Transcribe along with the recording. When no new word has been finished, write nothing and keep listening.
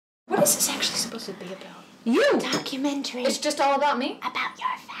What's this actually supposed to be about? You! Documentary. It's just all about me? About your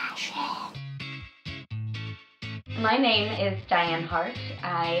fashion. My name is Diane Hart.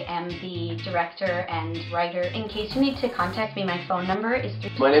 I am the director and writer. In case you need to contact me, my phone number is...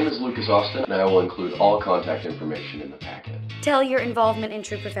 My name is Lucas Austen, and I will include all contact information in the packet. Tell your involvement in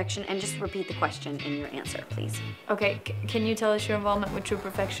True Perfection and just repeat the question in your answer, please. Okay, can you tell us your involvement with True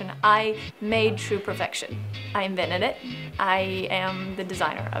Perfection? I made True Perfection. I invented it. I am the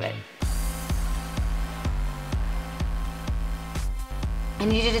designer of it. I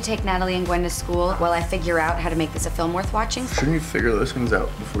need you to take Natalie and Gwen to school while I figure out how to make this a film worth watching. Shouldn't you figure those ones out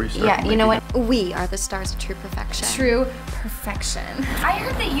before you start? Yeah, you know what? We are the stars of True Perfection. True Perfection. I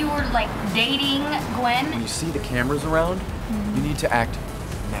heard that you were, like, dating Gwen. When you see the cameras around, you need to act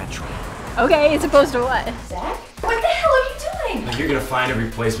natural. Okay, as opposed to what? Zach? What the hell are you doing? Like, you're gonna find a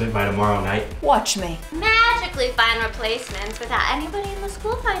replacement by tomorrow night. Watch me. Magically find replacements without anybody in the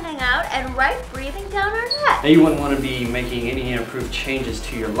school finding out and Wright breathing down our neck. Now, you wouldn't want to be making any improved changes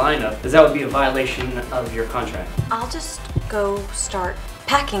to your lineup, because that would be a violation of your contract. I'll just go start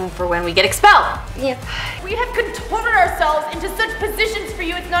packing for when we get expelled. Yep. We have contorted ourselves into such positions for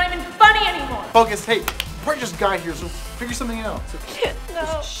you, it's not even funny anymore. Focus, hey, we're just got here, so figure something out.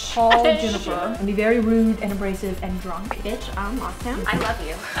 No. Call Jennifer and be very rude and abrasive and drunk. Bitch, I'm Austen. I love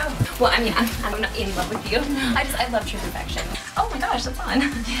you. Oh, well, I mean, I'm not in love with you. I love True Perfection. Oh my gosh, that's fun.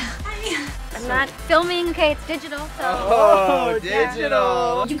 I'm not filming, okay, it's digital, so. Oh,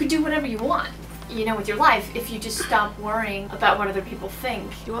 digital! You could do whatever you want, you know, with your life if you just stop worrying about what other people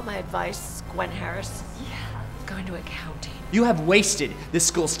think. You want my advice, Gwen Harris? Yeah, go into accounting. You have wasted this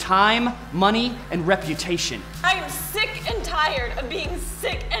school's time, money, and reputation. I am sick and tired of being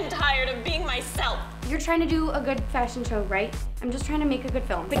sick and tired of being myself. You're trying to do a good fashion show, right? I'm just trying to make a good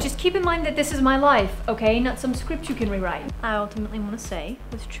film. But just keep in mind that this is my life, okay? Not some script you can rewrite. I ultimately want to say,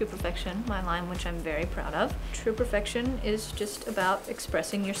 with True Perfection, my line which I'm very proud of, True Perfection is just about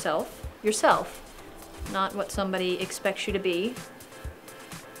expressing yourself, not what somebody expects you to be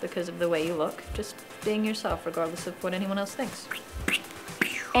because of the way you look. Just being yourself, regardless of what anyone else thinks.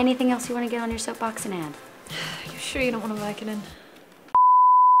 Anything else you want to get on your soapbox and add? You sure you don't want to Vicodin?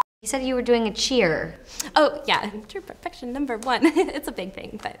 You said you were doing a cheer. Oh, yeah, True Perfection #1. It's a big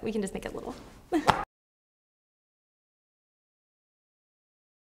thing, but we can just make it little.